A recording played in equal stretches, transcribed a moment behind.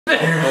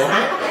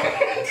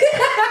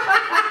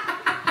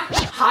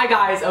Hi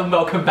guys and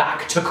welcome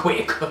back to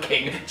Quick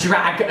Cooking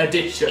Drag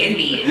Edition.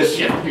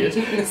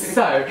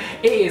 So,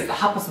 it is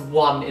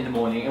 1:30 in the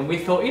morning and we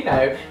thought, you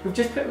know, we've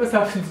just put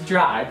ourselves into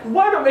drag,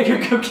 why not make a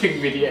cooking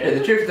video? Yeah,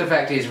 the truth of the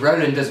fact is,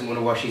 Roland doesn't want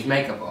to wash his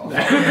makeup off.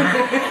 No.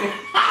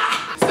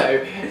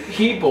 So,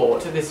 he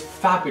bought this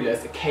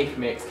fabulous cake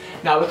mix.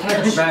 Now, we're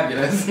kind of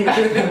fabulous.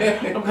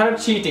 I'm kind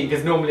of cheating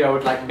because normally I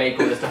would like make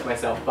all this stuff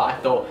myself, but I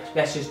thought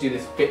let's just do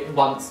this bit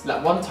once,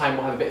 like one time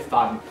we'll have a bit of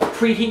fun.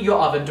 Preheat your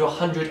oven to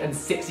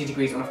 160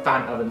 degrees on a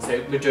fan oven,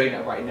 so we're doing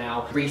that right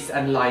now. Grease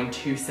and line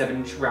 2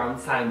 7-inch round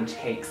sandwich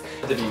cakes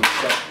for the view.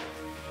 So.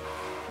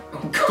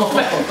 Oh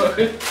god!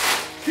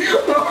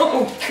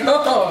 Oh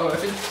god!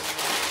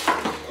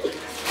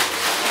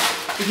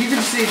 If you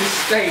could see the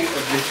state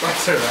of this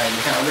butter right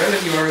now,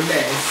 Roland, you are a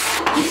mess.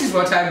 This is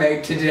what I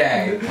made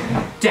today.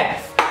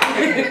 Death.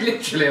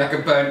 Literally like a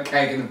burnt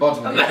cake in the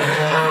bottom of it.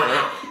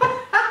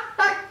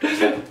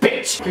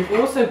 Bitch!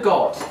 We've also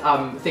got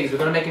things, we're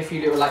going to make a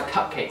few little like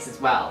cupcakes as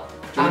well.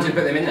 Do you want to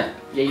put them in there?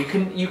 Yeah,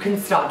 you can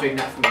start doing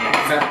that for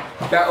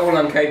me. That all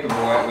I'm capable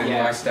of with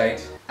my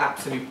state.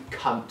 Absolute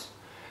cunt.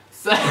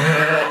 So,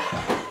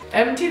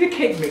 empty the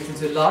cake mix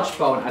into a large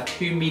bowl and add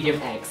 2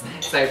 medium eggs.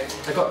 So,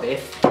 I got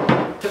this.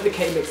 Put the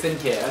cake mix in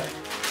here.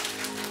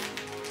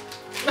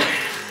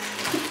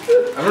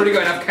 I've already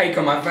got enough cake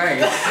on my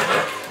face.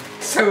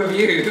 So have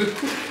you.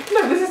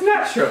 No, this is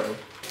natural.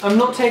 I'm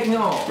not taking it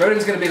off.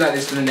 Roland's going to be like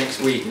this for the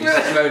next week. And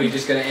he's slowly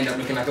just going to end up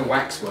looking like a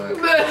waxwork.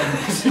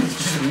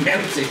 Just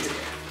melted.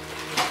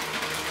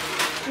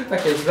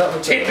 Okay, so that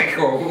was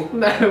typical.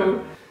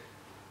 No.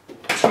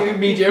 2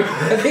 medium.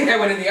 I think I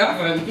went in the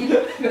oven.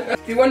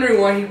 If you're wondering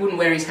why he wouldn't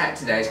wear his hat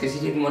today, it's because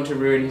he didn't want to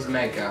ruin his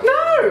makeup.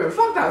 No,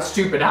 fuck that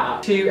stupid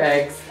hat. 2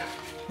 eggs.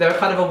 They were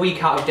kind of a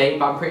week out of date,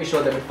 but I'm pretty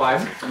sure they were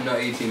fine. I'm not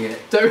eating it.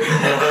 Don't.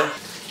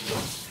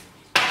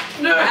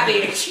 No.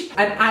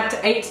 And add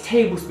 8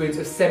 tablespoons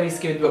of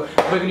semi-skimmed milk.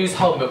 We're going to use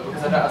whole milk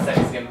because I don't have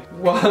semi-skim.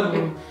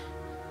 1,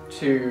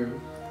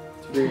 2,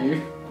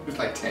 3. It's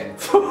like 10.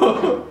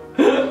 4,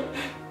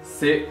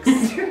 6.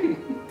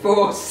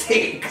 4,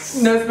 6.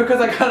 No, it's because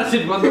I kind of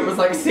did one that was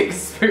like 6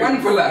 spoons.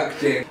 1 for luck,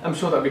 dear. I'm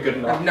sure that'd be good I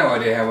enough. have no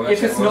idea how much.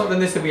 If it's not, then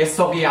this would be a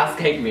soggy ass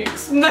cake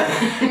mix. No.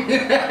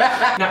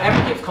 Now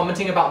everyone keeps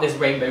commenting about this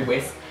rainbow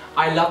whisk.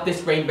 I love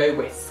this rainbow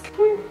whisk.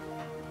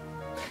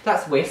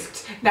 That's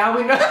whisked. Now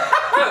we know.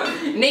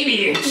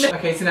 Maybe.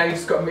 Okay, so now you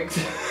just got to mix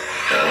it.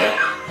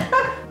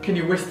 Can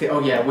you whisk it? Oh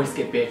yeah, whisk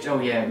it, bitch. Oh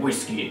yeah,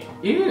 whisk it.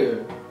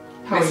 Ew.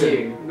 How are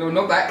you? No,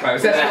 not that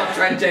close. That's not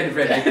transgender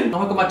friendly. Oh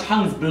my god, my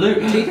tongue's blue.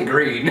 Teeth are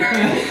green.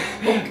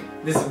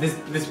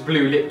 this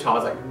blue lip tar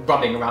is like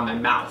running around my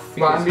mouth.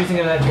 Right, I'm using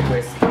an electric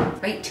whisk.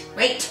 Wait,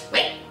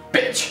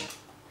 bitch.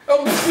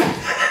 Oh.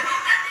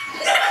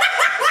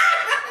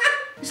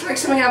 It's like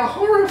something out of a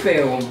horror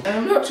film. And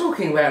I'm not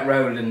talking about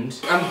Roland.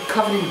 I'm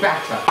covered in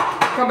batter.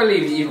 I can't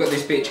believe that you've got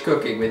this bitch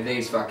cooking with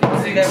these fucking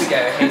things. There we go.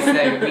 Okay,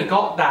 so we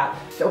got that.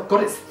 Oh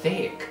god, it's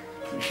thick.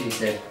 She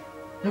said.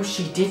 No,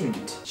 she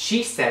didn't.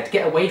 She said,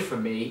 get away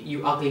from me,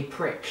 you ugly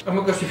prick. Oh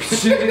my gosh,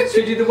 should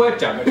we do the word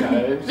jammer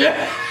challenge?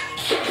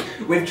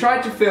 We've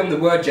tried to film the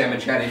word jammer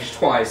challenge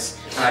twice,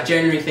 and I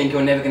genuinely think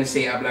you're never going to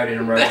see it uploaded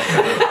on Roland.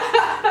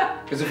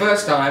 Because the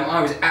first time,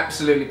 I was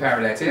absolutely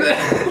paralytic.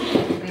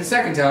 And the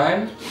second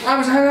time, I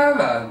was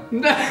hungover.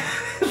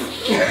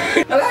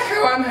 I like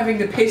how I'm having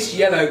the piss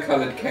yellow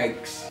coloured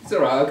cakes. It's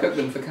alright, I'll cook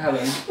them for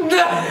Calum.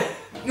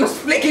 You're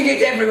flicking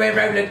it everywhere,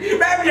 Roland!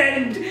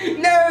 Roland!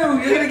 No!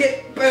 You're gonna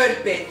get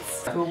burnt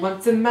bits! For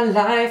once in my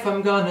life,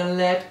 I'm gonna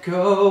let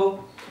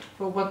go.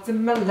 For once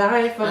in my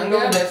life, I'm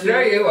gonna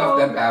throw you off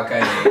the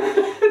balcony.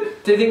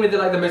 Do you think we're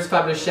like the most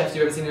fabulous chefs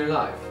you've ever seen in your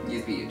life?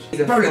 Yes, be huge.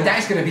 Roland,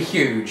 that's gonna be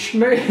huge.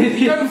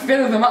 Maybe. Don't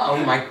fill them up.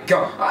 Oh my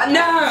god.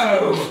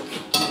 No!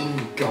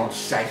 Oh, God's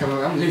sake,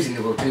 I'm losing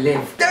the will to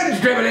live. Don't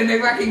dribble in the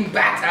fucking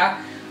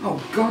batter!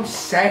 Oh, God's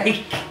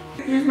sake.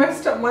 You've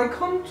messed up my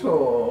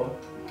contour.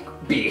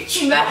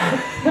 Bitch.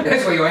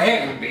 That's where your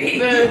hair would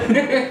be.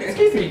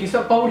 Excuse me, you can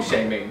stop bold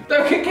shaming.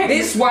 Don't get cake.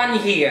 This one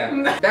here.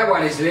 That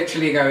one is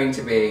literally going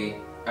to be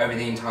over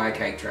the entire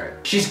cake tray.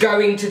 She's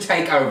going to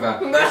take over.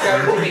 It's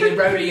going to be the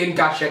Roly and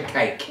Gusher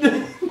cake.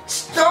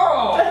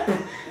 Stop!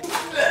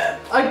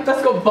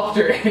 That's got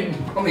butter in.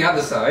 On the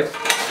other side.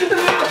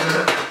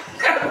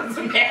 That was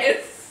a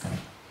mess.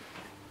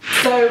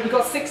 So we've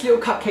got 6 little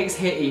cupcakes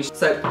here each.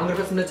 So I'm gonna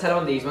put some Nutella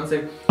on these ones.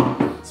 So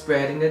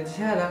spreading the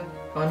Nutella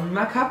on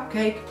my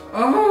cupcake.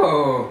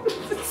 Oh.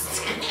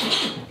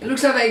 It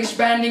looks like that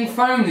expanding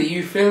foam that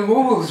you fill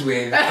walls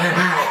with.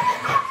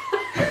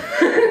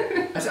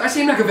 I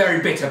seem like a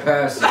very bitter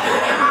person.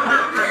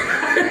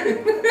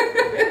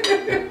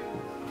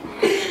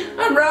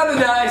 I'm rather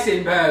nice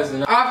in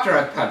person. After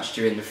I punched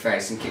you in the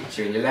face and kicked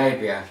you in your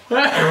labia.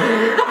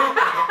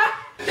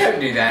 Don't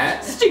do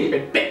that.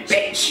 Stupid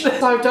bitch.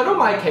 So I've done all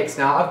my cakes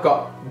now. I've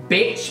got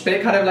bitch, but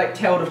it kind of like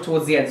tailed off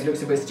towards the end, so it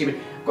looks a bit stupid.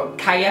 I've got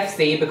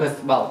KFC because,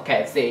 well,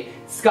 KFC.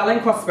 Skull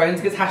and crossbones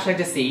because hashtag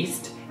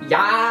deceased.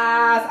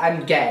 Yas,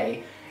 and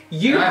gay.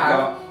 You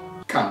have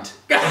got cunt.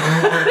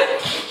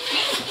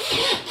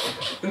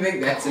 I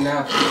think that's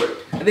enough.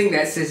 I think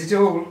that says it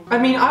all. I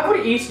mean, I've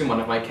already eaten one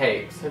of my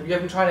cakes. Have you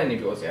haven't tried any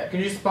of yours yet? Can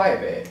you just bite a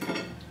bit?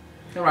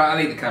 Alright, I'll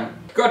eat the cunt.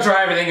 Gotta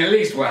try everything at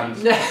least once.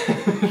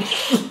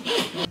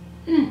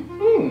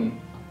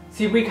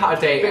 See, we cut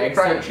a date egg.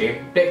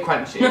 Crunchy. Bit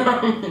crunchy.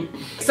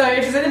 So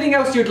if there's anything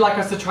else you'd like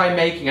us to try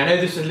making, I know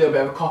this is a little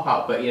bit of a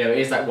cop-out, but you know, it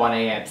is like 1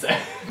 AM, so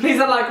please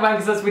don't like, comment,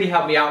 because that's really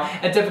helped me out.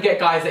 And don't forget,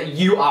 guys, that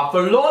you are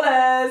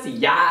flawless.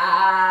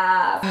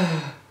 Yeah.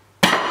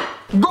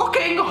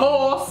 Rocking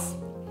horse.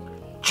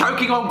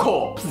 Choking on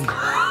corpse.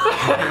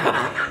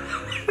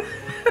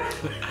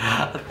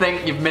 I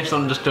think you've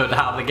misunderstood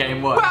how the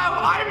game works. Well,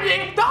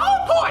 the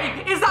whole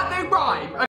point is that they rhyme.